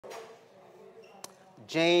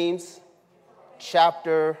James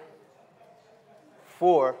chapter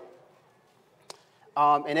 4.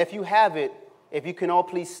 And if you have it, if you can all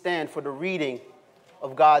please stand for the reading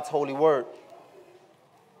of God's holy word.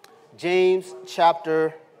 James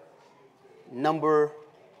chapter number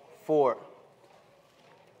 4.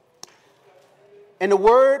 And the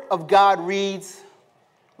word of God reads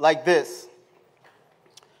like this.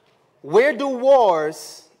 Where do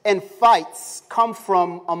wars and fights come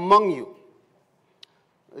from among you?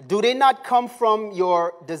 Do they not come from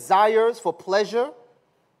your desires for pleasure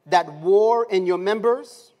that war in your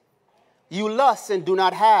members? You lust and do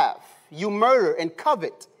not have. You murder and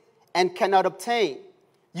covet and cannot obtain.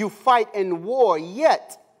 You fight and war,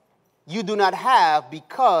 yet you do not have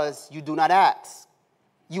because you do not ask.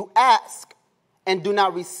 You ask and do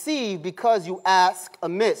not receive because you ask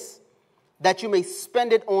amiss, that you may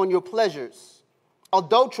spend it on your pleasures.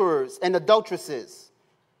 Adulterers and adulteresses,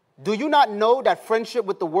 do you not know that friendship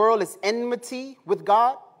with the world is enmity with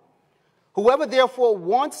God? Whoever therefore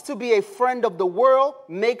wants to be a friend of the world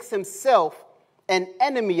makes himself an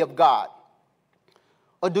enemy of God.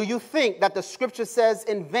 Or do you think that the scripture says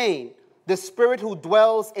in vain, the Spirit who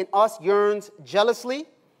dwells in us yearns jealously?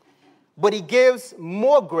 But he gives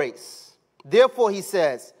more grace. Therefore he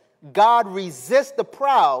says, God resists the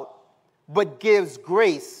proud, but gives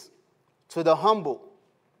grace to the humble.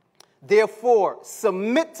 Therefore,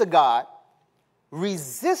 submit to God,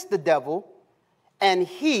 resist the devil, and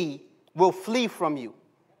he will flee from you.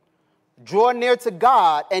 Draw near to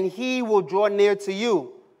God, and he will draw near to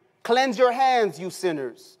you. Cleanse your hands, you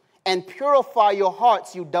sinners, and purify your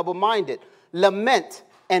hearts, you double-minded. Lament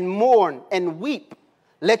and mourn and weep.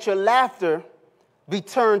 Let your laughter be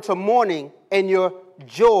turned to mourning and your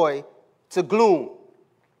joy to gloom.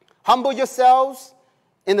 Humble yourselves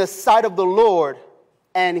in the sight of the Lord,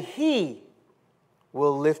 and he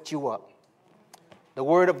will lift you up. The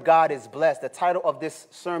word of God is blessed. The title of this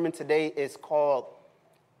sermon today is called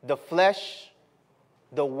The Flesh,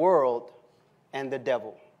 the World, and the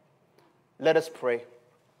Devil. Let us pray.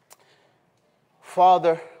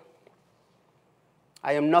 Father,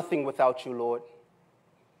 I am nothing without you, Lord.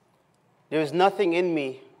 There is nothing in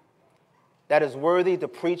me that is worthy to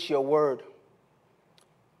preach your word.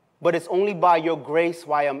 But it's only by your grace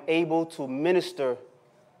why I'm able to minister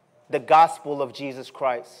the gospel of Jesus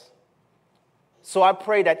Christ. So I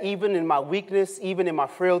pray that even in my weakness, even in my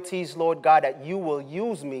frailties, Lord God, that you will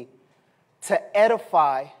use me to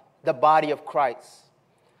edify the body of Christ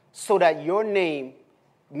so that your name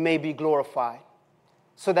may be glorified,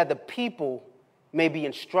 so that the people may be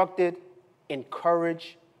instructed,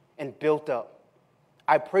 encouraged, and built up.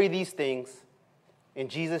 I pray these things in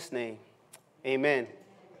Jesus' name. Amen.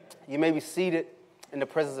 You may be seated in the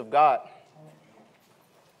presence of God.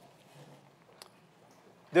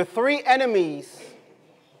 The three enemies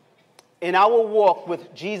in our walk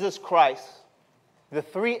with Jesus Christ, the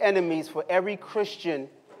three enemies for every Christian,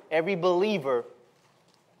 every believer,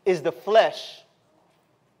 is the flesh,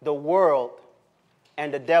 the world,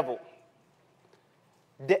 and the devil.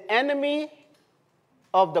 The enemy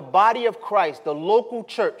of the body of Christ, the local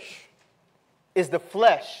church, is the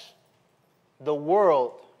flesh, the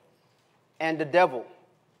world, and the devil.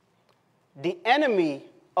 The enemy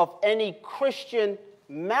of any Christian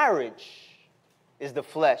marriage is the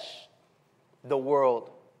flesh, the world,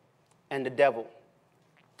 and the devil.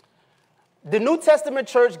 The New Testament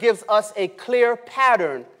church gives us a clear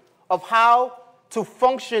pattern of how to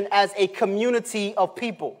function as a community of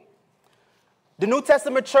people. The New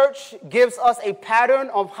Testament church gives us a pattern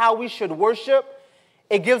of how we should worship.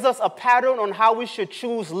 It gives us a pattern on how we should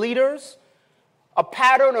choose leaders, a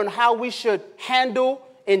pattern on how we should handle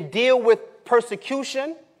and deal with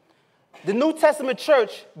persecution. The New Testament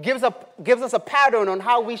church gives us a pattern on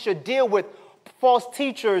how we should deal with false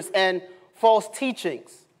teachers and false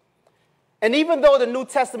teachings. And even though the New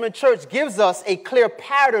Testament church gives us a clear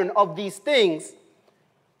pattern of these things,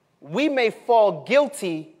 we may fall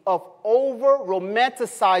guilty of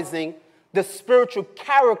over-romanticizing the spiritual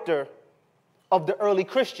character of the early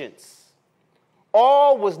Christians.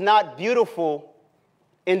 All was not beautiful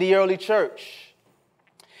in the early church.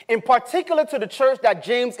 In particular to the church that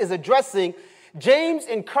James is addressing, James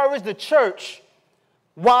encouraged the church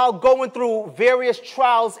while going through various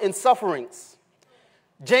trials and sufferings.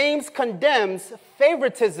 James condemns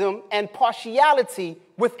favoritism and partiality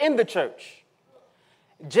within the church.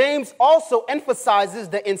 James also emphasizes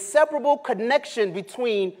the inseparable connection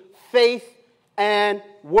between faith and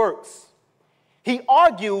works. He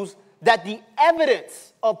argues that the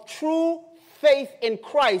evidence of true faith in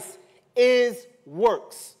Christ is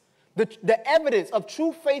works. The evidence of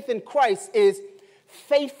true faith in Christ is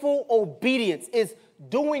faithful obedience, is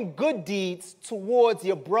doing good deeds towards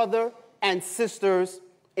your brother and sisters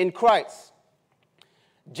in Christ.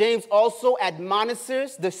 James also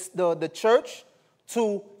admonishes the church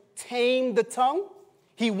to tame the tongue.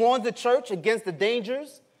 He warns the church against the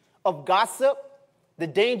dangers of gossip, the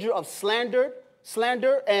danger of slander,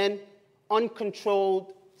 and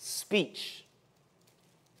uncontrolled speech.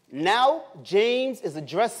 Now, James is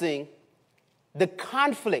addressing the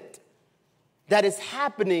conflict that is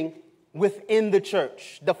happening within the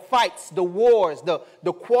church, the fights, the wars,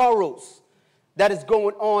 the quarrels that is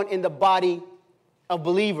going on in the body of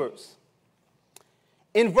believers.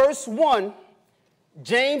 In verse 1,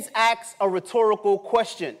 James asks a rhetorical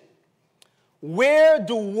question. Where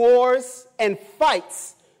do wars and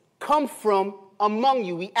fights come from among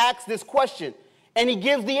you? He asks this question, and he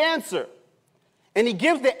gives the answer. And he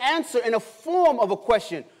gives the answer in a form of a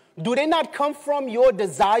question. Do they not come from your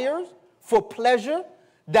desires for pleasure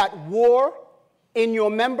that war in your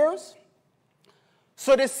members?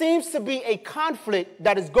 So there seems to be a conflict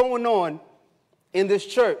that is going on in this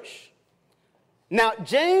church. Now,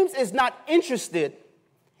 James is not interested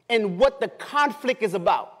in what the conflict is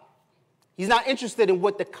about. He's not interested in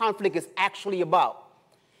what the conflict is actually about.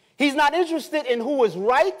 He's not interested in who is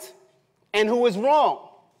right and who is wrong.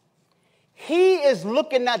 He is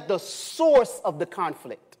looking at the source of the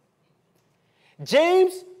conflict.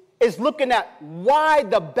 James is looking at why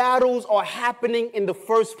the battles are happening in the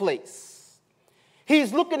first place.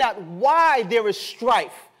 He's looking at why there is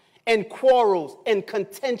strife and quarrels and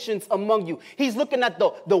contentions among you. He's looking at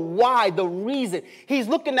the why, the reason. He's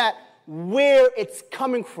looking at where it's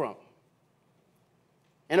coming from.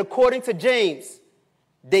 And according to James,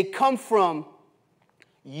 they come from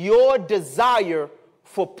your desire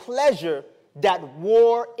for pleasure that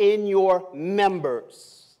war in your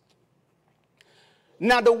members.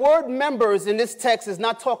 Now, the word members in this text is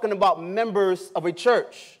not talking about members of a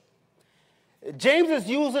church. James is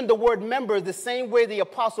using the word members the same way the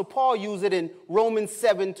Apostle Paul used it in Romans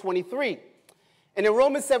 7:23. And in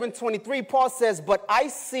Romans 7:23, Paul says, "But I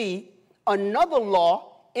see another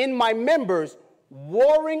law in my members,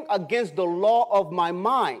 warring against the law of my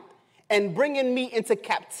mind, and bringing me into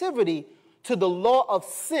captivity to the law of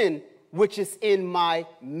sin, which is in my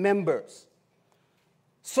members."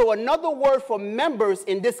 So another word for members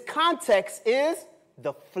in this context is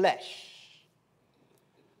the flesh.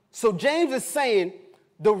 So James is saying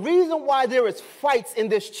the reason why there is fights in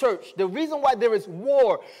this church, the reason why there is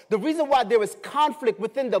war, the reason why there is conflict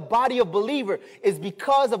within the body of believers is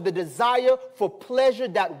because of the desire for pleasure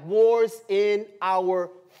that wars in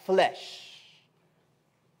our flesh.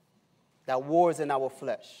 That wars in our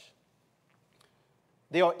flesh.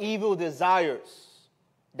 There are evil desires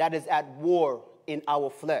that is at war in our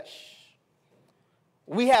flesh.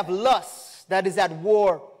 We have lust that is at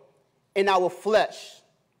war in our flesh.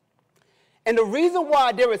 And the reason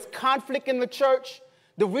why there is conflict in the church,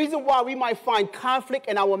 the reason why we might find conflict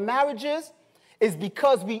in our marriages is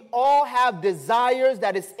because we all have desires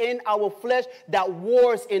that is in our flesh that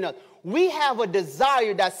wars in us. We have a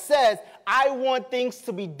desire that says, I want things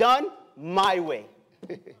to be done my way.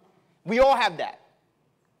 We all have that.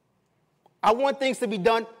 I want things to be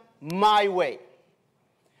done my way.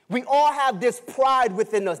 We all have this pride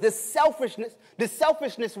within us, this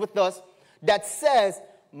selfishness with us that says,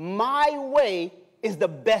 my way is the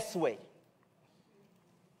best way.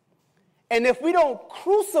 And if we don't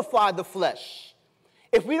crucify the flesh,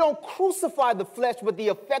 if we don't crucify the flesh with the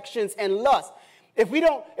affections and lust, if we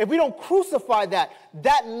don't crucify that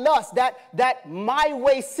lust, that my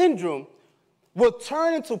way syndrome will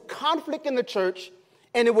turn into conflict in the church,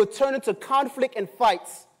 and it will turn into conflict and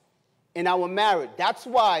fights in our marriage. That's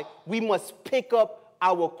why we must pick up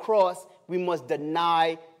our cross. We must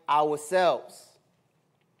deny ourselves.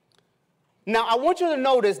 Now, I want you to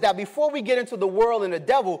notice that before we get into the world and the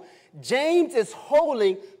devil, James is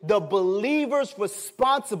holding the believers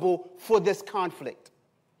responsible for this conflict.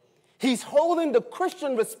 He's holding the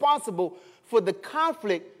Christian responsible for the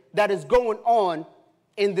conflict that is going on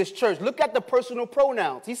in this church. Look at the personal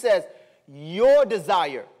pronouns. He says, your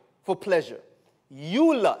desire for pleasure,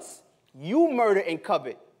 you lust, you murder and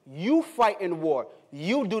covet, you fight in war,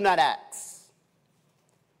 you do not ask.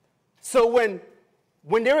 So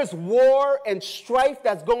when there is war and strife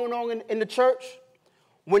that's going on in the church,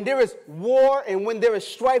 when there is war and when there is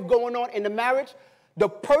strife going on in the marriage, the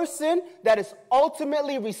person that is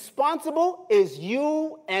ultimately responsible is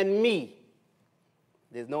you and me.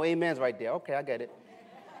 There's no amens right there. Okay, I get it.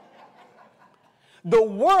 The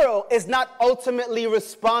world is not ultimately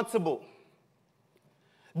responsible.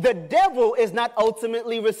 The devil is not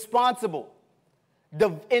ultimately responsible.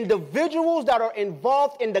 The individuals that are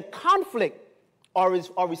involved in the conflict are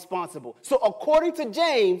responsible. So according to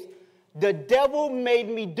James, the devil made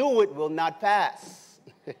me do it will not pass.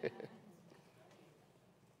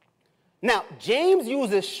 Now, James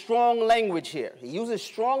uses strong language here. He uses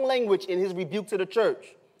strong language in his rebuke to the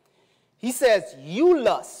church. He says, you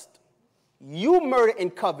lust, you murder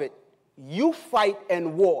and covet, you fight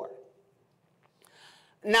and war.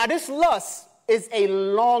 Now, this lust is a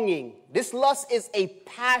longing. This lust is a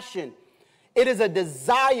passion. It is a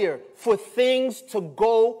desire for things to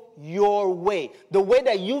go your way. The way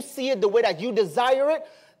that you see it, the way that you desire it,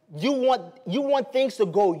 you want things to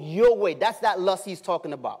go your way. That's that lust he's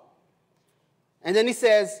talking about. And then he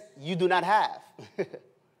says, you do not have.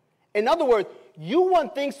 In other words, you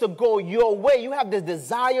want things to go your way. You have this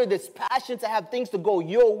desire, this passion to have things to go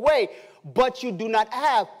your way, but you do not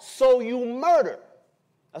have, so you murder.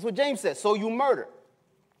 That's what James says, so you murder.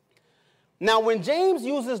 Now, when James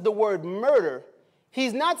uses the word murder,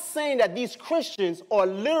 he's not saying that these Christians are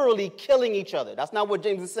literally killing each other. That's not what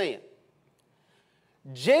James is saying.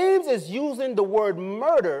 James is using the word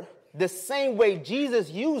murder the same way Jesus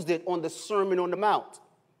used it on the Sermon on the Mount,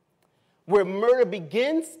 where murder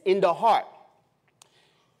begins in the heart.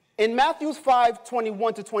 In Matthew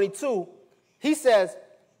 5:21-22, he says,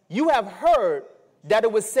 you have heard that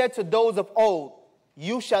it was said to those of old,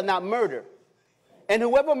 you shall not murder. And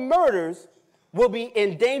whoever murders will be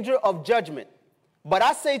in danger of judgment. But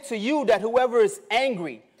I say to you that whoever is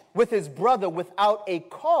angry with his brother without a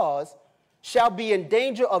cause shall be in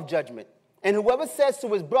danger of judgment. And whoever says to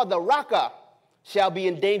his brother, Raka, shall be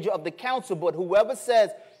in danger of the council. But whoever says,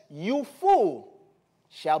 you fool,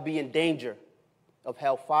 shall be in danger of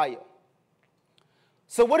hellfire.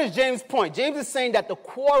 So what is James' point? James is saying that the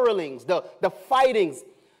quarrelings, the fightings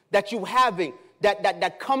that you're having,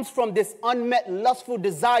 that comes from this unmet lustful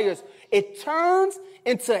desires, it turns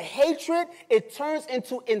into hatred, it turns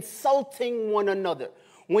into insulting one another.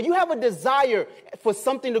 When you have a desire for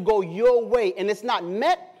something to go your way and it's not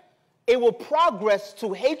met, it will progress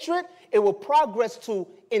to hatred, it will progress to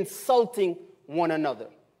insulting one another.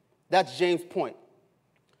 That's James' point.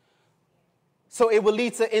 So it will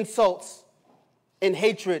lead to insults and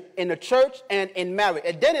hatred in the church and in marriage.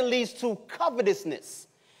 And then it leads to covetousness.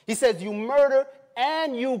 He says you murder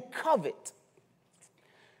and you covet.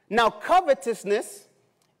 Now, covetousness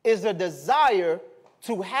is a desire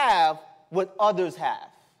to have what others have.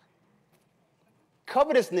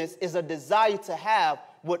 Covetousness is a desire to have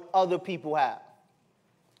what other people have.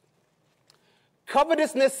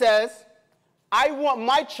 Covetousness says, I want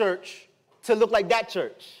my church to look like that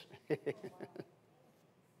church.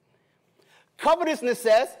 Covetousness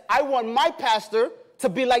says, I want my pastor to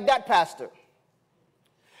be like that pastor.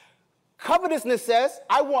 Covetousness says,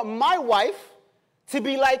 I want my wife to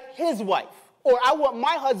be like his wife, or I want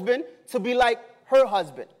my husband to be like her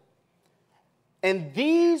husband. And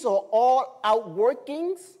these are all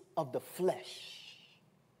outworkings of the flesh.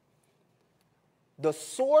 The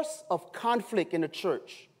source of conflict in the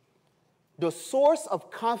church, the source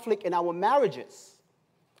of conflict in our marriages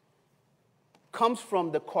comes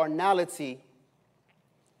from the carnality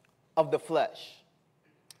of the flesh.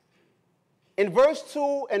 In verse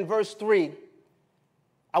 2 and verse 3,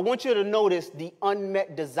 I want you to notice the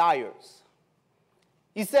unmet desires.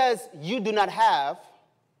 He says, you do not have,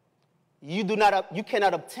 you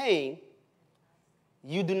cannot obtain,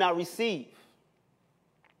 you do not receive.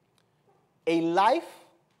 A life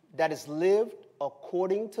that is lived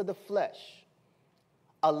according to the flesh,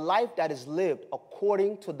 a life that is lived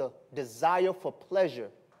according to the desire for pleasure,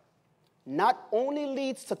 not only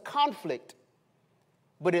leads to conflict,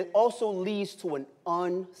 but it also leads to an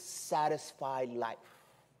unsatisfied life.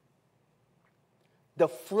 The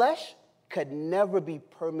flesh could never be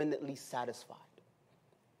permanently satisfied.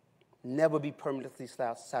 Never be permanently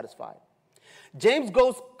satisfied. James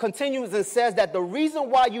continues and says that the reason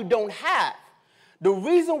why you don't have, the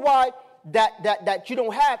reason why that you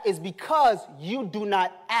don't have is because you do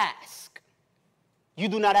not ask. You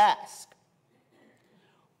do not ask.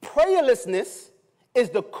 Prayerlessness is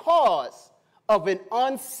the cause of an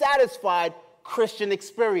unsatisfied Christian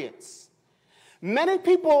experience. Many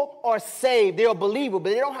people are saved, they are believers, but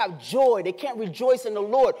they don't have joy. They can't rejoice in the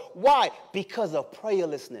Lord. Why? Because of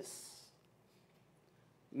prayerlessness.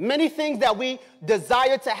 Many things that we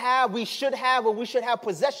desire to have, we should have, or we should have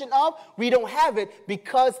possession of, we don't have it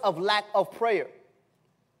because of lack of prayer.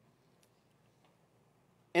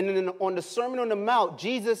 And on the Sermon on the Mount,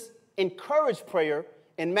 Jesus encouraged prayer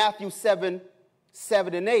in Matthew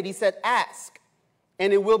 7:7-8. He said, ask,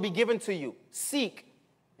 and it will be given to you. Seek,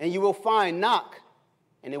 and you will find. Knock,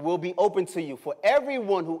 and it will be open to you. For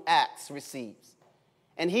everyone who asks receives,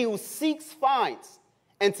 and he who seeks finds,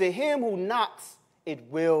 and to him who knocks it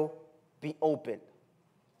will be opened.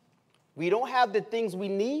 We don't have the things we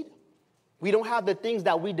need. We don't have the things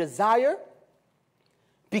that we desire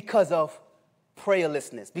because of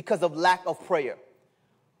prayerlessness, because of lack of prayer.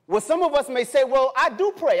 Well, some of us may say, well, I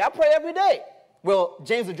do pray. I pray every day. Well,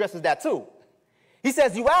 James addresses that too. He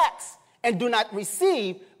says, you ask and do not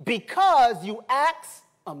receive because you ask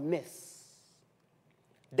amiss,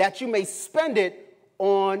 that you may spend it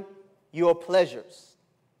on your pleasures.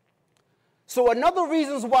 So another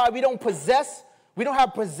reason why we don't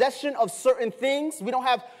have possession of certain things, we don't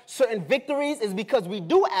have certain victories, is because we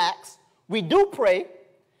do ask, we do pray,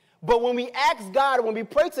 but when we ask God, when we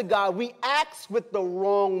pray to God, we ask with the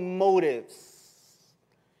wrong motives.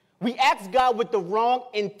 We ask God with the wrong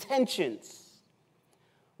intentions.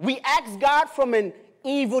 We ask God from an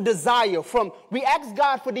evil desire. We ask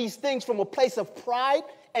God for these things from a place of pride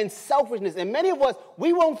and selfishness. And many of us,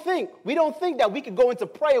 we don't think that we could go into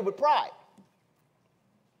prayer with pride.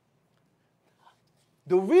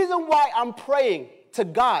 The reason why I'm praying to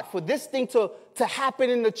God for this thing to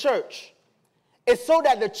happen in the church is so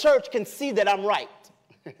that the church can see that I'm right.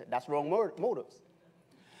 That's wrong motives.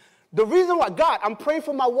 The reason why, God, I'm praying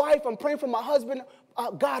for my wife, I'm praying for my husband.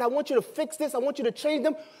 God, I want you to fix this. I want you to change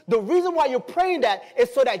them. The reason why you're praying that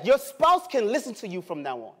is so that your spouse can listen to you from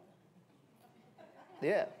now on.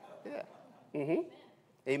 Yeah. Mm-hmm.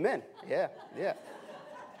 Amen. Yeah.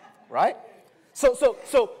 Right?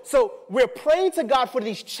 So we're praying to God for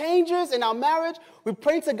these changes in our marriage. We're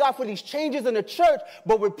praying to God for these changes in the church,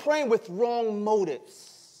 but we're praying with wrong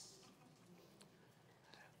motives.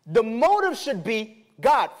 The motive should be,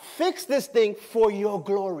 God, fix this thing for your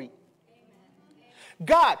glory.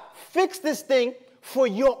 God, fix this thing for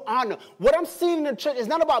your honor. What I'm seeing in the church is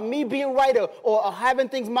not about me being right or having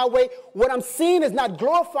things my way. What I'm seeing is not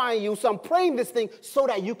glorifying you, so I'm praying this thing so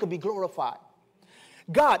that you could be glorified.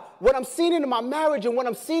 God, what I'm seeing in my marriage and what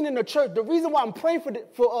I'm seeing in the church, the reason why I'm praying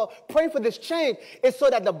for this change is so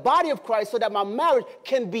that the body of Christ, so that my marriage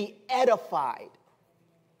can be edified.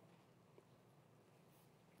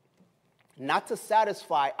 Not to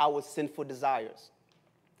satisfy our sinful desires.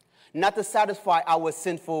 Not to satisfy our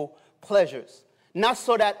sinful pleasures. Not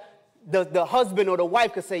so that the husband or the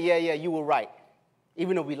wife could say, yeah, you were right.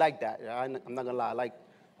 Even though we like that. I'm not going to lie.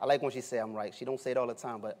 I like when she say I'm right. She don't say it all the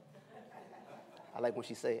time, but I like when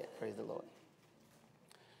she say it. Praise the Lord.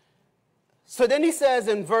 So then he says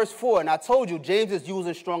in verse 4, and I told you, James is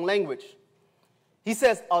using strong language. He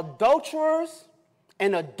says, adulterers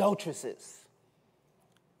and adulteresses.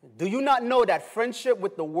 Do you not know that friendship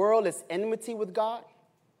with the world is enmity with God?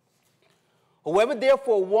 Whoever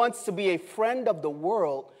therefore wants to be a friend of the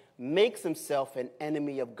world makes himself an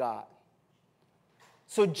enemy of God.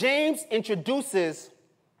 So James introduces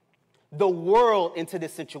the world into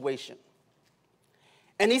this situation.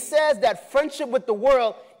 And he says that friendship with the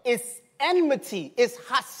world is enmity, is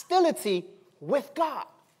hostility with God.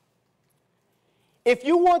 If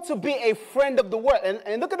you want to be a friend of the world,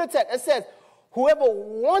 and look at the text, it says, whoever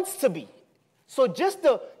wants to be. So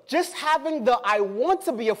just having the I want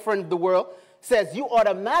to be a friend of the world says you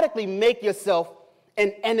automatically make yourself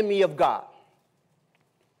an enemy of God.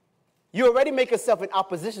 You already make yourself in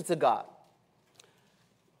opposition to God.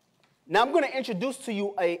 Now I'm going to introduce to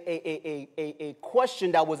you a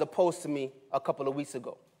question that was posed to me a couple of weeks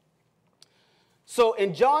ago. So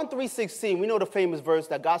in John 3:16, we know the famous verse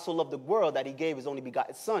that God so loved the world that he gave his only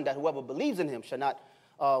begotten son, that whoever believes in him shall not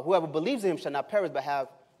perish but have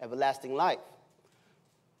everlasting life.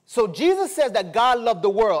 So Jesus says that God loved the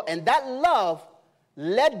world, and that love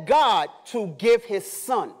led God to give his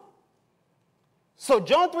son. So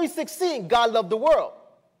John 3:16, God loved the world.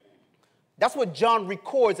 That's what John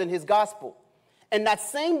records in his gospel. And that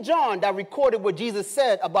same John that recorded what Jesus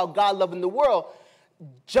said about God loving the world,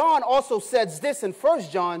 John also says this in 1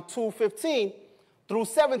 John 2:15 through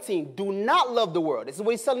 17. Do not love the world. This is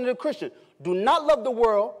what he's telling the Christian. Do not love the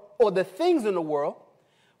world or the things in the world.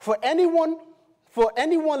 If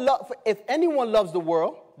anyone loves the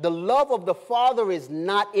world, the love of the Father is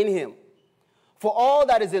not in him. For all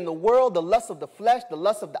that is in the world, the lust of the flesh, the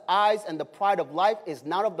lust of the eyes, and the pride of life is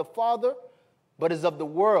not of the Father, but is of the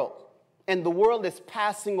world. And the world is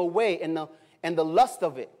passing away, and the lust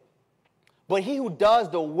of it. But he who does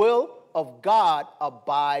the will of God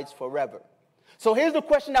abides forever. So here's the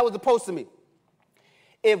question that was posed to me.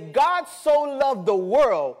 If God so loved the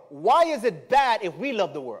world, why is it bad if we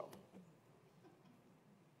love the world?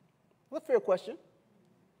 What a fair question.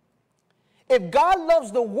 If God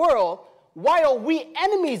loves the world, why are we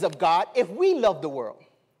enemies of God if we love the world?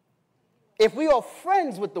 If we are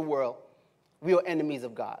friends with the world, we are enemies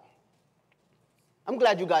of God. I'm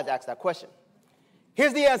glad you guys asked that question.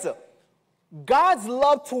 Here's the answer. God's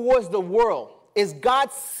love towards the world is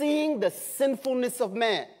God seeing the sinfulness of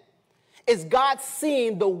man. It's God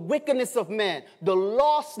seeing the wickedness of man, the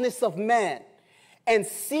lostness of man, and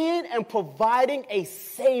seeing and providing a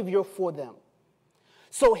Savior for them.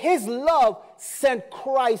 So his love sent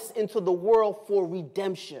Christ into the world for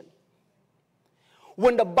redemption.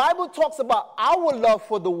 When the Bible talks about our love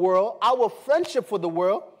for the world, our friendship for the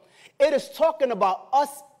world, it is talking about us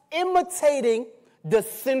imitating the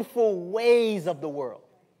sinful ways of the world.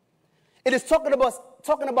 It is talking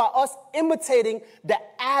about us imitating the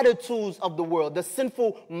attitudes of the world, the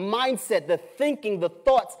sinful mindset, the thinking, the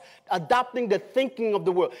thoughts, adopting the thinking of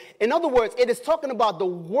the world. In other words, it is talking about the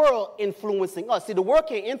world influencing us. See, the world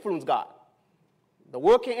can't influence God. The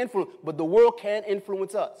world can't influence, but the world can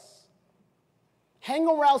influence us. Hang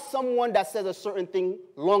around someone that says a certain thing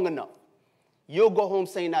long enough, you'll go home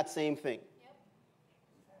saying that same thing. Yep.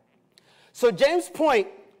 So James' point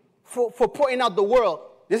for pointing out the world,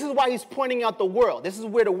 this is why he's pointing out the world. This is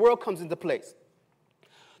where the world comes into place.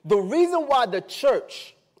 The reason why the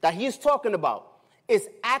church that he's talking about is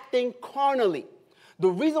acting carnally, the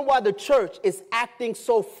reason why the church is acting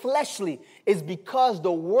so fleshly is because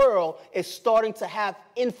the world is starting to have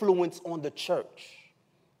influence on the church.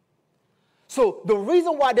 So the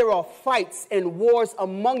reason why there are fights and wars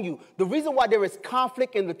among you, the reason why there is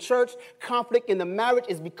conflict in the church, conflict in the marriage,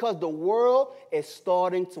 is because the world is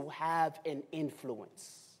starting to have an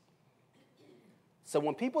influence. So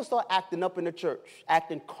when people start acting up in the church,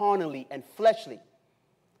 acting carnally and fleshly,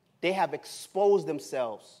 they have exposed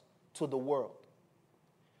themselves to the world.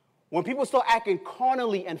 When people start acting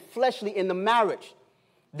carnally and fleshly in the marriage,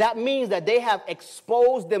 that means that they have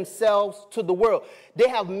exposed themselves to the world. They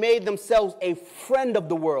have made themselves a friend of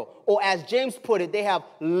the world. Or as James put it, they have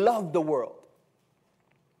loved the world.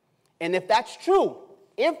 And if that's true,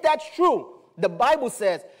 the Bible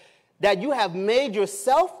says that you have made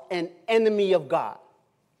yourself an enemy of God.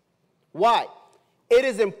 Why? It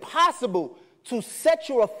is impossible to set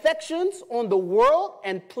your affections on the world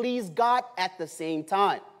and please God at the same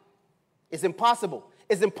time. It's impossible.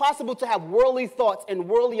 It's impossible to have worldly thoughts and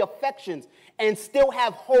worldly affections and still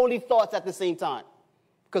have holy thoughts at the same time.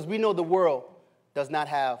 Because we know the world does not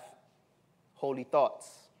have holy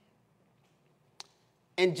thoughts.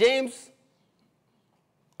 And James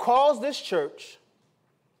calls this church,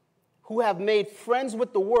 who have made friends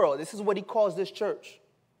with the world, this is what he calls this church,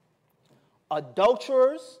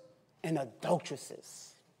 adulterers and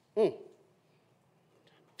adulteresses.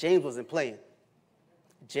 James wasn't playing.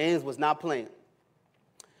 James was not playing.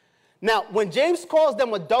 Now, when James calls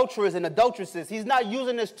them adulterers and adulteresses, he's not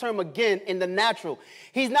using this term again in the natural.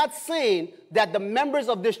 He's not saying that the members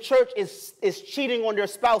of this church is cheating on their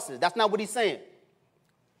spouses. That's not what he's saying.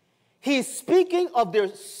 He's speaking of their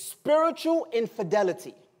spiritual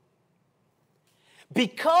infidelity.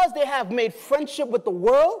 Because they have made friendship with the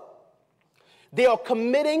world, they are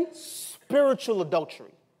committing spiritual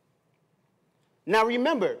adultery. Now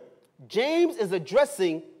remember, James is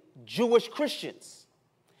addressing Jewish Christians.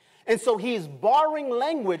 And so he's borrowing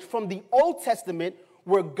language from the Old Testament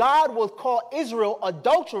where God will call Israel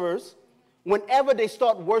adulterers whenever they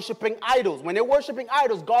start worshiping idols. When they're worshiping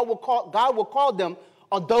idols, God will call them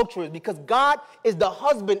adulterers because God is the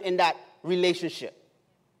husband in that relationship.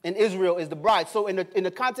 And Israel is the bride. So in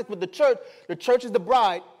the context with the church is the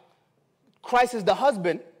bride, Christ is the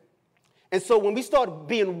husband. And so when we start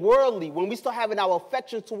being worldly, when we start having our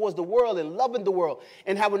affections towards the world and loving the world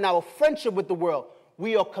and having our friendship with the world,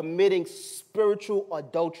 we are committing spiritual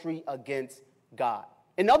adultery against God.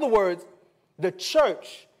 In other words, the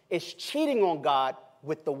church is cheating on God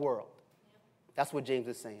with the world. That's what James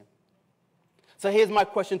is saying. So here's my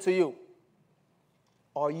question to you.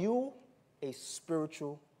 Are you a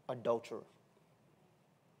spiritual adulterer?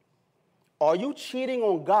 Are you cheating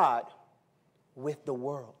on God with the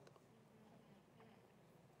world?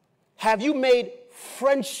 Have you made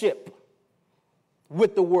friendship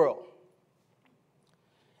with the world?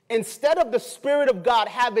 Instead of the Spirit of God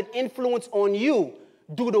having influence on you,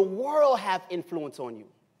 do the world have influence on you?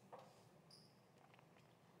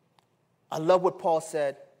 I love what Paul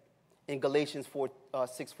said in Galatians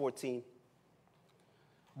 6:14.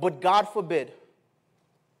 But God forbid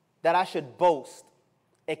that I should boast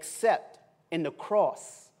except in the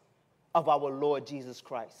cross of our Lord Jesus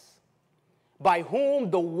Christ, by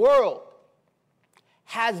whom the world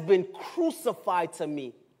has been crucified to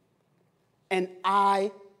me, and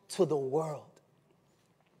I to the world.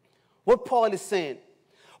 What Paul is saying?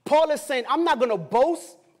 Paul is saying, I'm not going to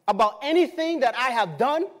boast about anything that I have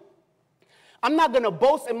done. I'm not going to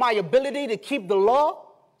boast in my ability to keep the law.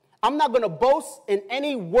 I'm not going to boast in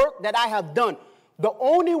any work that I have done. The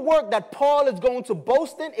only work that Paul is going to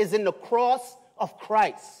boast in is in the cross of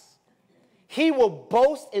Christ. He will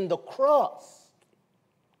boast in the cross.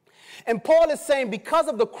 And Paul is saying because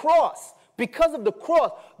of the cross,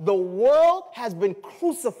 the world has been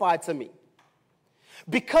crucified to me.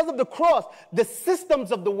 Because of the cross, the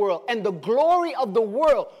systems of the world and the glory of the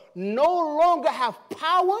world no longer have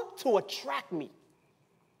power to attract me.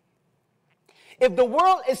 If the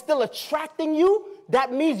world is still attracting you,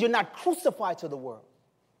 that means you're not crucified to the world.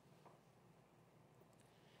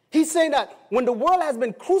 He's saying that when the world has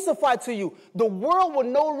been crucified to you, the world will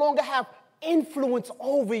no longer have influence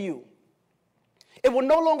over you. It will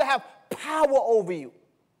no longer have power over you.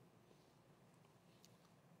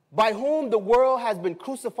 By whom the world has been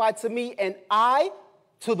crucified to me, and I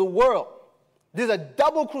to the world. There's a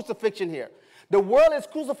double crucifixion here. The world is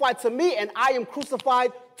crucified to me, and I am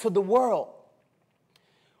crucified to the world.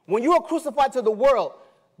 When you are crucified to the world,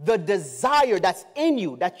 the desire that's in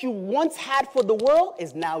you, that you once had for the world,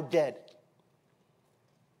 is now dead.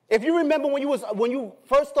 If you remember when you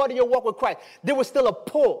first started your walk with Christ, there was still a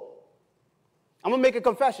pull. I'm going to make a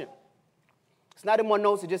confession. It's not in my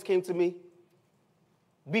notes, it just came to me.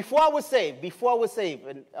 Before I was saved,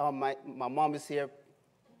 and my mom is here,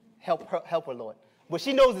 help her, Lord. But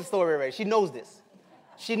she knows the story already. She knows this.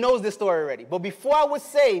 She knows this story already. But before I was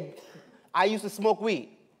saved, I used to smoke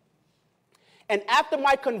weed. And after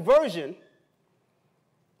my conversion,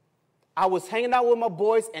 I was hanging out with my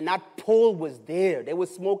boys, and that pull was there. They were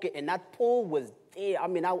smoking, and that pull was there. I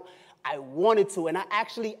mean, I wanted to, and I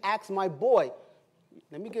actually asked my boy,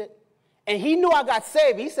 and he knew I got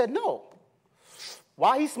saved. He said no.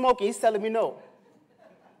 While he's smoking, he's telling me no.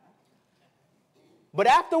 But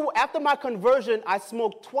after my conversion, I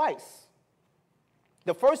smoked twice.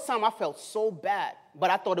 The first time I felt so bad, but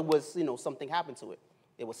I thought it was, something happened to it.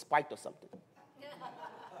 It was spiked or something.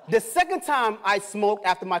 The second time I smoked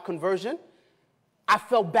after my conversion, I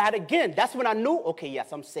felt bad again. That's when I knew, okay,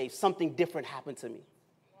 yes, I'm saved. Something different happened to me.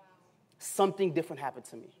 Wow. Something different happened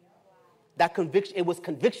to me. Wow. That conviction, it was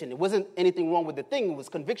conviction. It wasn't anything wrong with the thing. It was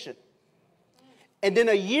conviction. And then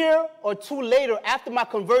a year or two later, after my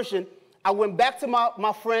conversion, I went back to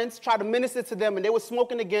my friends, tried to minister to them, and they were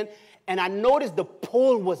smoking again, and I noticed the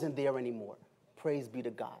pull wasn't there anymore. Praise be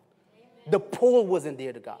to God. Amen. The pull wasn't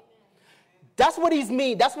there to God. Amen. That's what he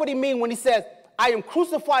means. That's what he means when he says, I am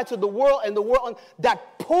crucified to the world, and the world,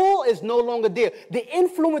 that pull is no longer there. The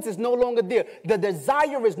influence is no longer there. The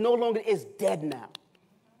desire is no longer, is dead now.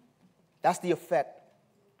 That's the effect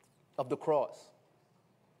of the cross.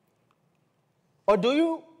 Or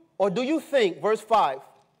do you think, verse 5,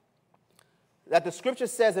 that the scripture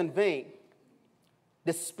says in vain,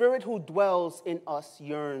 the spirit who dwells in us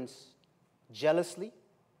yearns jealously?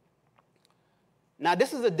 Now,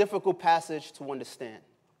 this is a difficult passage to understand.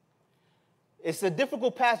 It's a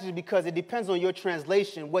difficult passage because it depends on your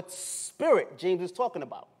translation, what spirit James is talking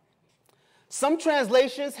about. Some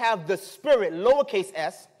translations have the spirit, lowercase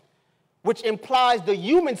s, which implies the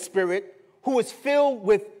human spirit who is filled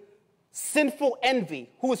with sinful envy,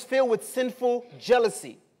 who is filled with sinful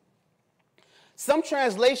jealousy. Some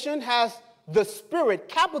translation has the Spirit,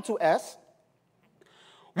 capital S,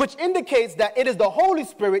 which indicates that it is the Holy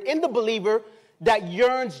Spirit in the believer that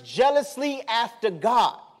yearns jealously after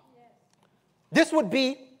God. Yes. This would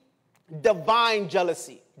be divine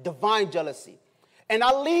jealousy, divine jealousy. And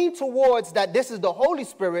I lean towards that this is the Holy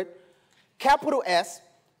Spirit, capital S,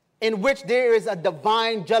 in which there is a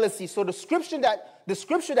divine jealousy. So the scripture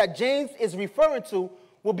that James is referring to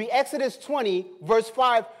will be Exodus 20, verse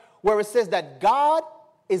 5, where it says that God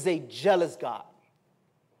is a jealous God.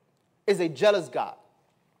 Is a jealous God.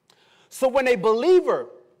 So when a believer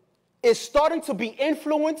is starting to be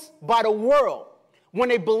influenced by the world,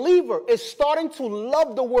 when a believer is starting to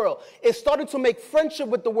love the world, is starting to make friendship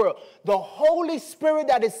with the world, the Holy Spirit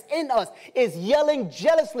that is in us is yelling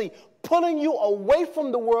jealously, pulling you away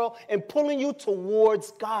from the world and pulling you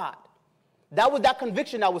towards God. That was that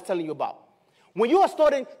conviction I was telling you about. When you are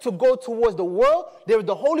starting to go towards the world, there is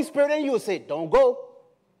the Holy Spirit in you who say, don't go.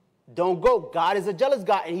 Don't go. God is a jealous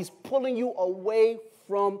God, and he's pulling you away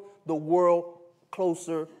from the world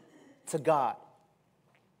closer to God.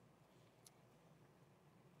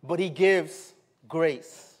 But he gives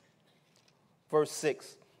grace. Verse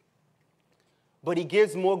 6. But he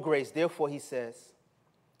gives more grace. Therefore, he says,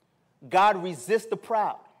 God resists the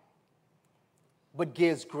proud, but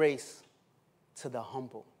gives grace to the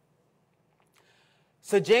humble.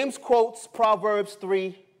 So James quotes Proverbs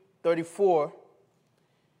 3:34,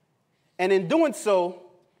 and in doing so,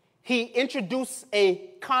 he introduced a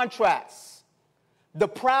contrast, the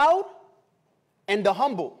proud and the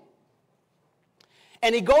humble.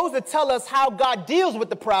 And he goes to tell us how God deals with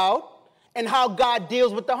the proud and how God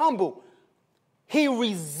deals with the humble. He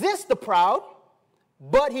resists the proud,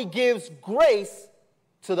 but he gives grace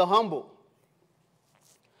to the humble.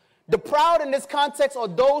 The proud in this context are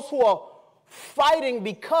those who are fighting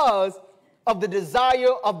because of the desire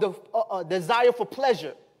for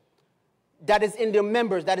pleasure that is in their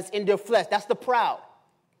members, that is in their flesh. That's the proud.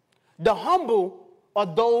 The humble are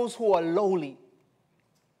those who are lowly.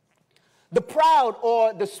 The proud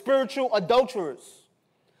are the spiritual adulterers.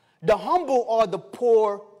 The humble are the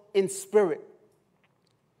poor in spirit.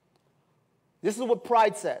 This is what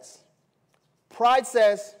pride says. Pride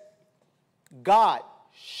says, God,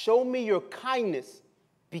 show me your kindness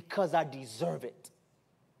because I deserve it.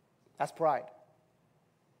 That's pride.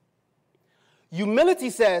 Humility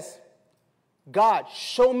says, God,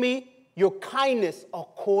 show me your kindness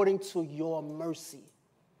according to your mercy.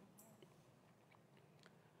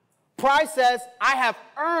 Pride says, I have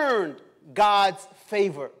earned God's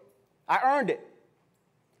favor. I earned it.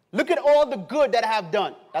 Look at all the good that I have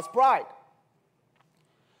done. That's pride.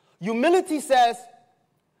 Humility says,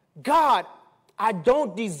 God, I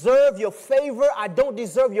don't deserve your favor. I don't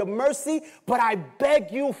deserve your mercy, but I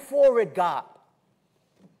beg you for it, God.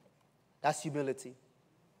 That's humility.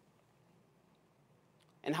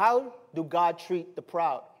 And how do God treat the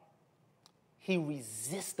proud? He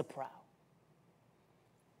resists the proud.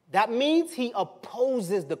 That means he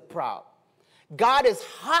opposes the proud. God is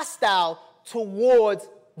hostile towards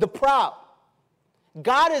the proud.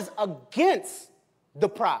 God is against the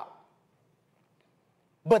proud.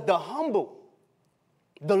 But the humble,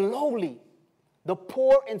 the lowly, the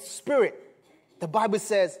poor in spirit, the Bible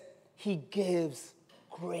says he gives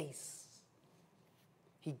grace.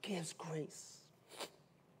 He gives grace.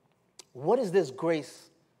 What is this grace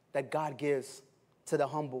that God gives to the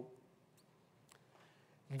humble?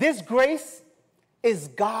 This grace is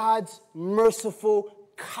God's merciful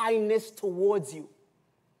kindness towards you.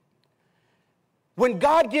 When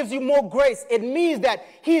God gives you more grace, it means that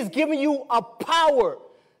he's giving you a power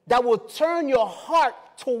that will turn your heart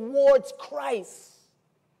towards Christ.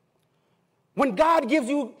 When God gives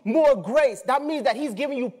you more grace, that means that he's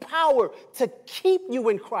giving you power to keep you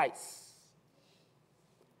in Christ.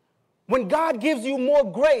 When God gives you more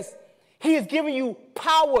grace, he is giving you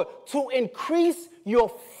power to increase your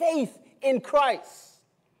faith in Christ.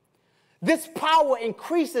 This power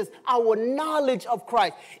increases our knowledge of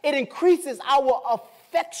Christ. It increases our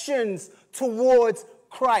affections towards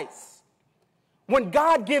Christ. When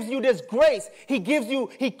God gives you this grace, he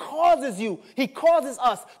causes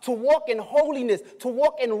us to walk in holiness, to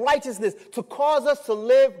walk in righteousness, to cause us to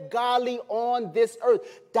live godly on this earth.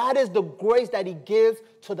 That is the grace that he gives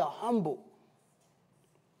to the humble.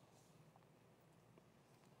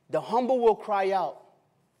 The humble will cry out,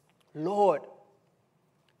 Lord,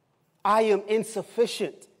 I am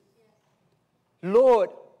insufficient. Lord,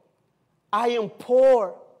 I am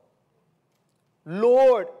poor.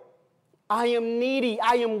 Lord, I am needy.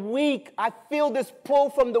 I am weak. I feel this pull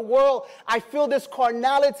from the world. I feel this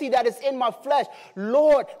carnality that is in my flesh.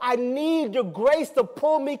 Lord, I need your grace to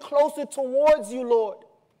pull me closer towards you, Lord.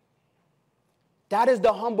 That is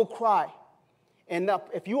the humble cry. And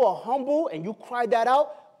if you are humble and you cry that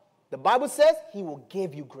out, the Bible says he will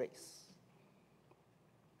give you grace.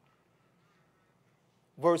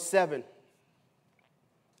 Verse 7.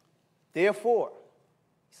 Therefore,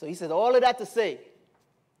 so he says all of that to say,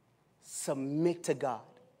 submit to God.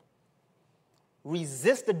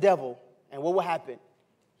 Resist the devil, and what will happen?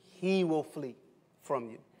 He will flee from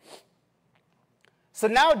you. So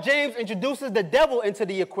now James introduces the devil into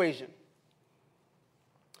the equation.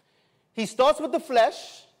 He starts with the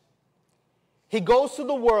flesh, he goes to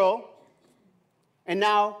the world, and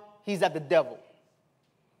now he's at the devil.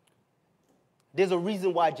 There's a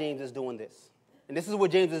reason why James is doing this. And this is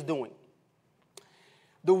what James is doing.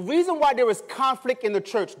 The reason why there is conflict in the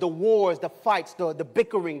church, the wars, the fights, the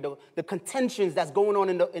bickering, the contentions that's going on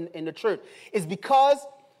in the church is because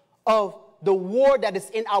of the war that is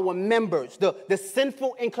in our members, the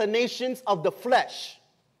sinful inclinations of the flesh.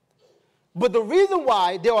 But the reason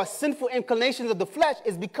why there are sinful inclinations of the flesh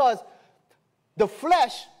is because the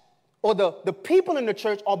flesh or the people in the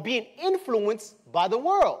church are being influenced by the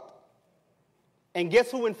world. And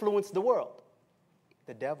guess who influenced the world?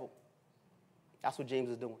 The devil. That's what James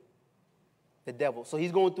is doing. The devil. So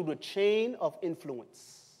he's going through the chain of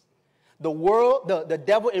influence. The world, the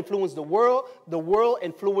devil influenced the world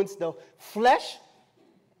influenced the flesh,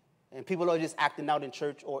 and people are just acting out in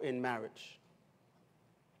church or in marriage.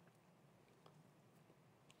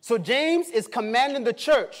 So James is commanding the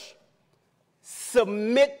church,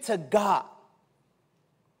 submit to God.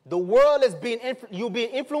 The world is you're being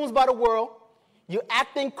influenced by the world. You're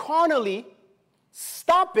acting carnally.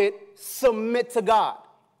 Stop it. Submit to God.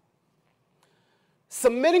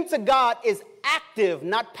 Submitting to God is active,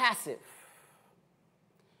 not passive.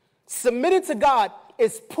 Submitting to God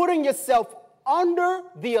is putting yourself under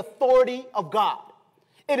the authority of God.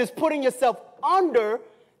 It is putting yourself under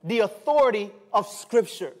the authority of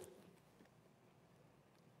Scripture.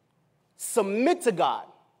 Submit to God.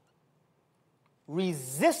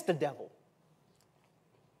 Resist the devil.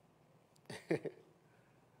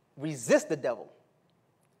 Resist the devil.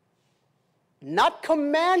 Not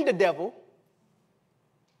command the devil.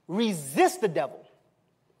 Resist the devil.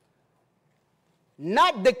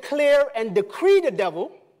 Not declare and decree the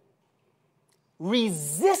devil.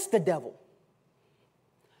 Resist the devil.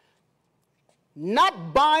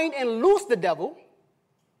 Not bind and loose the devil.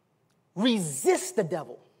 Resist the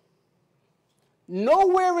devil.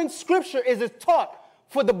 Nowhere in Scripture is it taught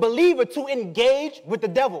for the believer to engage with the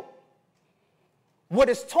devil. What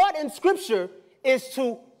is taught in Scripture is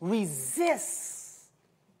to resist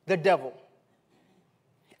the devil.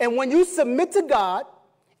 And when you submit to God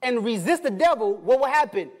and resist the devil, what will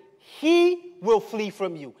happen? He will flee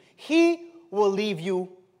from you. He will leave you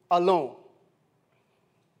alone.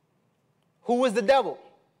 Who is the devil?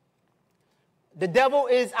 The devil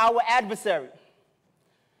is our adversary.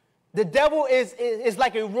 The devil is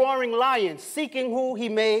like a roaring lion, seeking who he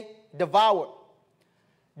may devour.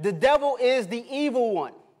 The devil is the evil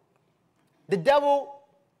one. The devil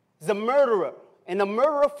is a murderer, and a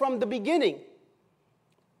murderer from the beginning.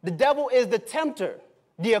 The devil is the tempter,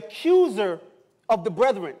 the accuser of the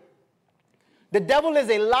brethren. The devil is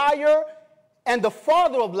a liar and the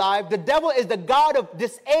father of lies. The devil is the god of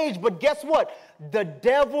this age, but guess what? The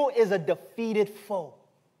devil is a defeated foe.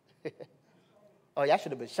 Oh, yeah, I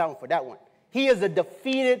should have been shouting for that one. He is a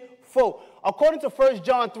defeated foe. According to 1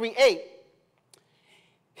 John 3:8,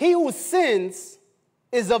 he who sins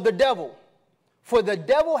is of the devil, for the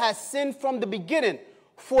devil has sinned from the beginning.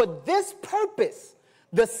 For this purpose,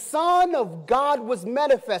 the Son of God was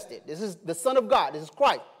manifested. This is the Son of God. This is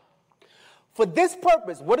Christ. For this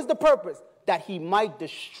purpose, what is the purpose? That he might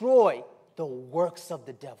destroy the works of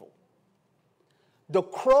the devil. The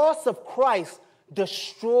cross of Christ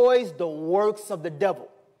destroys the works of the devil.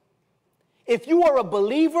 If you are a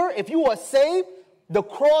believer, if you are saved, the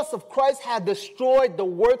cross of Christ has destroyed the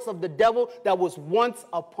works of the devil that was once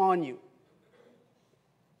upon you.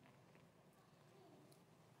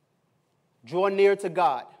 Draw near to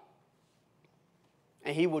God,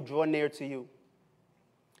 and he will draw near to you.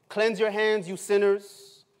 Cleanse your hands, you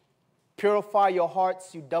sinners. Purify your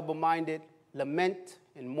hearts, you double-minded. Lament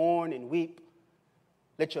and mourn and weep.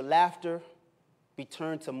 Let your laughter be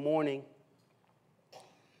turned to mourning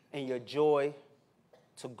and your joy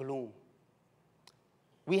to gloom.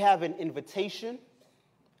 We have an invitation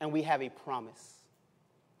and we have a promise.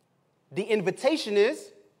 The invitation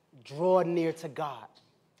is draw near to God.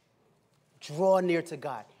 Draw near to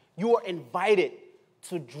God. You are invited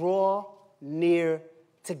to draw near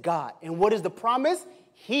to God. And what is the promise?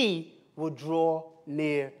 He will draw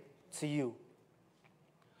near to you.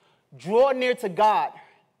 Draw near to God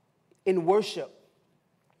in worship.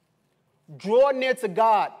 Draw near to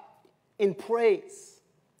God in praise.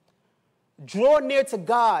 Draw near to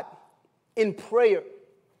God in prayer.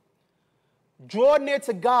 Draw near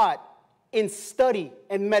to God in study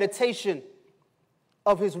and meditation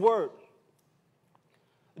of his word.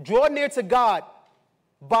 Draw near to God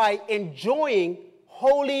by enjoying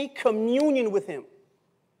holy communion with him.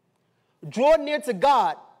 Draw near to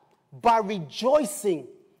God by rejoicing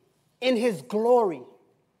in his glory.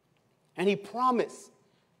 And he promised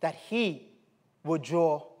that he will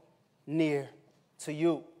draw near to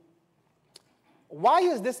you. Why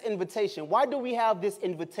is this invitation? Why do we have this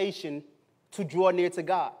invitation to draw near to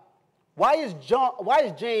God? Why is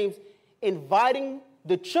James inviting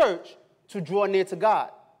the church to draw near to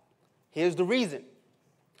God? Here's the reason.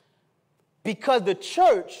 Because the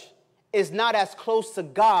church is not as close to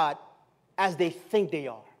God as they think they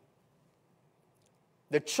are.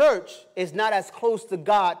 The church is not as close to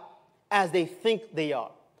God as they think they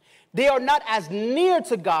are. They are not as near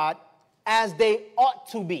to God as they ought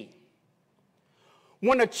to be.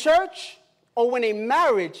 When a church or when a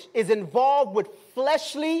marriage is involved with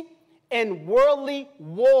fleshly and worldly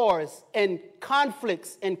wars and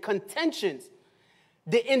conflicts and contentions,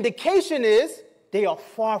 the indication is they are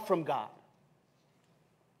far from God.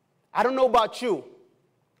 I don't know about you,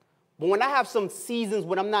 but when I have some seasons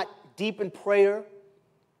when I'm not deep in prayer,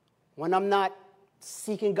 when I'm not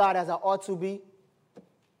seeking God as I ought to be,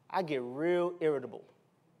 I get real irritable.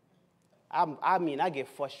 I get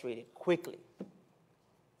frustrated quickly.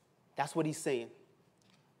 That's what he's saying.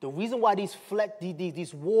 The reason why these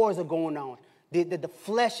wars are going on, the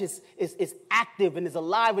flesh is active and is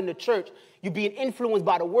alive in the church, you're being influenced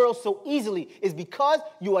by the world so easily, is because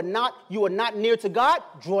you are not near to God.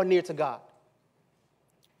 Draw near to God.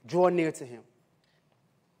 Draw near to him.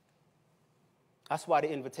 That's why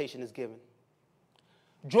the invitation is given.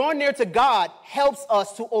 Drawing near to God helps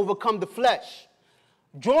us to overcome the flesh.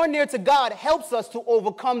 Drawing near to God helps us to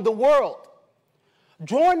overcome the world.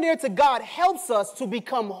 Drawing near to God helps us to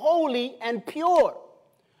become holy and pure.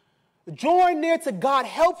 Drawing near to God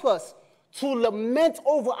helps us to lament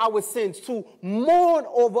over our sins, to mourn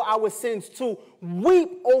over our sins, to weep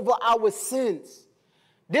over our sins.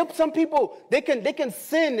 There are some people, they can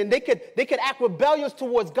sin and they could act rebellious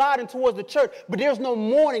towards God and towards the church, but there's no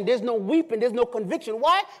mourning, there's no weeping, there's no conviction.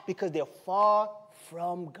 Why? Because they're far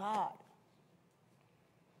from God.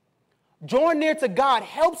 Drawing near to God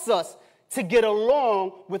helps us to get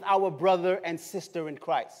along with our brother and sister in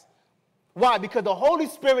Christ. Why? Because the Holy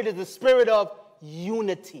Spirit is the spirit of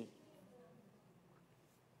unity.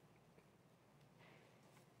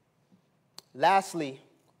 Lastly,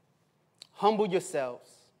 humble yourselves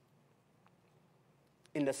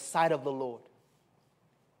in the sight of the Lord.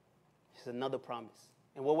 This is another promise.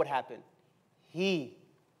 And what would happen? He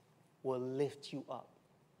will lift you up.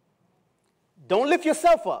 Don't lift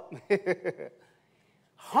yourself up.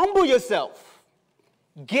 Humble yourself.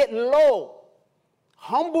 Get low.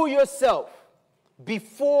 Humble yourself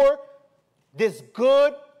before this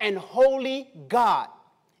good and holy God,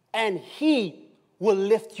 and he will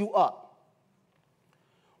lift you up.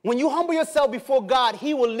 When you humble yourself before God,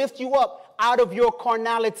 he will lift you up out of your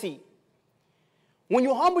carnality. When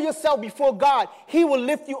you humble yourself before God, he will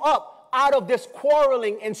lift you up out of this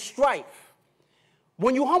quarreling and strife.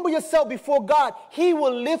 When you humble yourself before God, he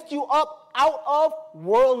will lift you up out of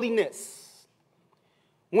worldliness.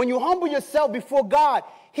 When you humble yourself before God,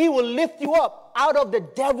 he will lift you up out of the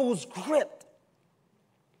devil's grip.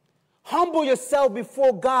 Humble yourself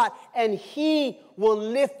before God, and he will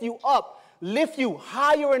lift you up, lift you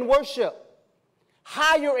higher in worship,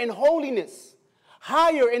 higher in holiness,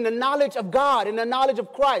 higher in the knowledge of God, in the knowledge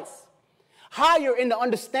of Christ, higher in the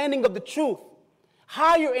understanding of the truth,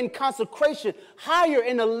 higher in consecration, higher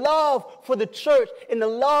in the love for the church, in the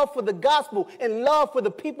love for the gospel, in love for the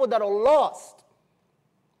people that are lost.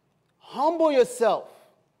 Humble yourself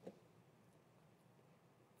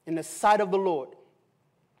in the sight of the Lord,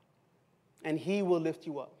 and he will lift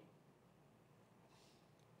you up.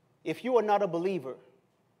 If you are not a believer,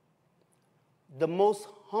 the most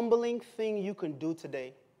humbling thing you can do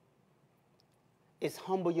today is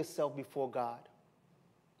humble yourself before God,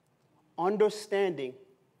 understanding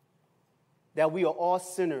that we are all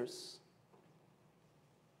sinners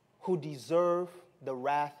who deserve the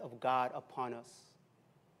wrath of God upon us.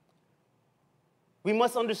 We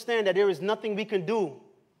must understand that there is nothing we can do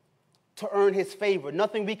to earn his favor,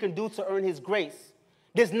 nothing we can do to earn his grace.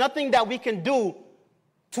 There's nothing that we can do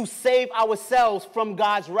to save ourselves from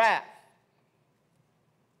God's wrath.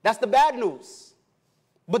 That's the bad news.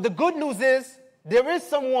 But the good news is there is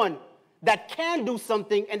someone that can do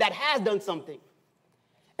something and that has done something.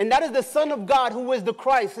 And that is the Son of God, who is the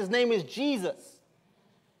Christ. His name is Jesus.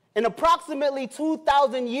 And approximately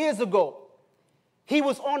 2,000 years ago, he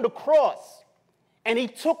was on the cross and he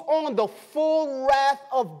took on the full wrath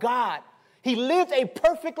of God. He lived a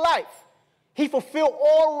perfect life. He fulfilled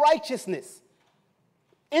all righteousness.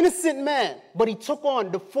 Innocent man, but he took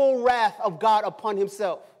on the full wrath of God upon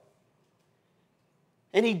himself.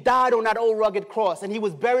 And he died on that old rugged cross, and he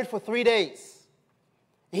was buried for 3 days.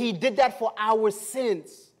 He did that for our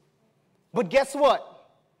sins. But guess what?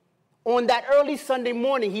 On that early Sunday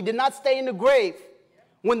morning, he did not stay in the grave.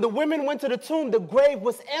 When the women went to the tomb, the grave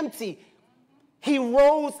was empty. He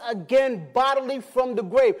rose again bodily from the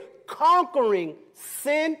grave, conquering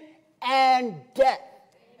sin and death.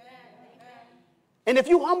 And if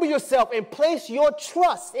you humble yourself and place your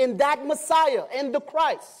trust in that Messiah, in the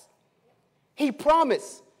Christ, he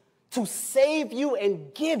promised to save you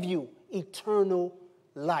and give you eternal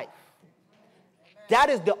life. That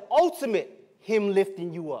is the ultimate him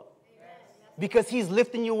lifting you up. Because he's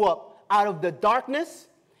lifting you up out of the darkness.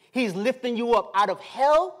 He's lifting you up out of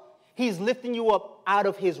hell. He's lifting you up out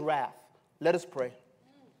of his wrath. Let us pray.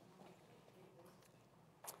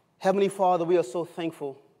 Heavenly Father, we are so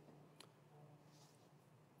thankful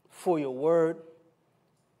for your word,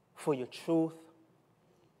 for your truth,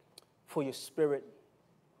 for your spirit.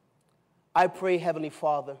 I pray, Heavenly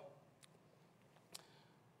Father,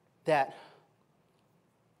 that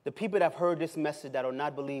the people that have heard this message that are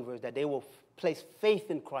not believers, that they will place faith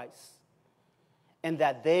in Christ and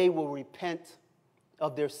that they will repent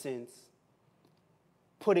of their sins,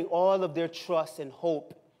 putting all of their trust and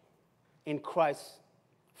hope in Christ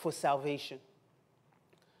for salvation.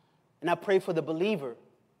 And I pray for the believer.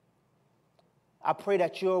 I pray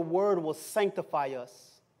that your word will sanctify us,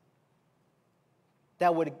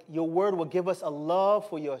 that your word will give us a love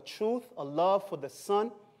for your truth, a love for the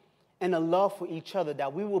Son, and a love for each other,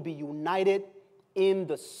 that we will be united in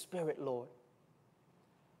the Spirit, Lord.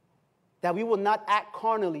 That we will not act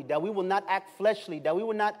carnally, that we will not act fleshly, that we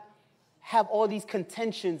will not have all these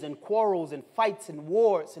contentions and quarrels and fights and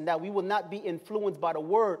wars, and that we will not be influenced by the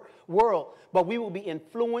world, but we will be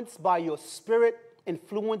influenced by your Spirit,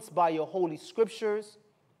 influenced by your holy scriptures.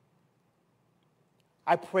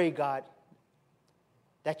 I pray, God,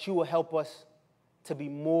 that you will help us to be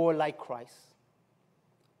more like Christ,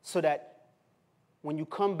 so that when you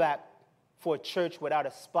come back for a church without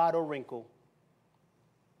a spot or wrinkle,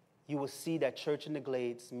 you will see that Church in the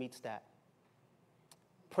Glades meets that.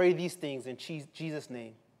 Pray these things in Jesus'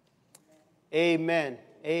 name. Amen.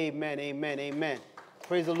 Amen. Amen. Amen.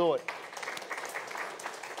 Praise the Lord.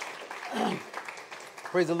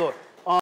 Praise the Lord.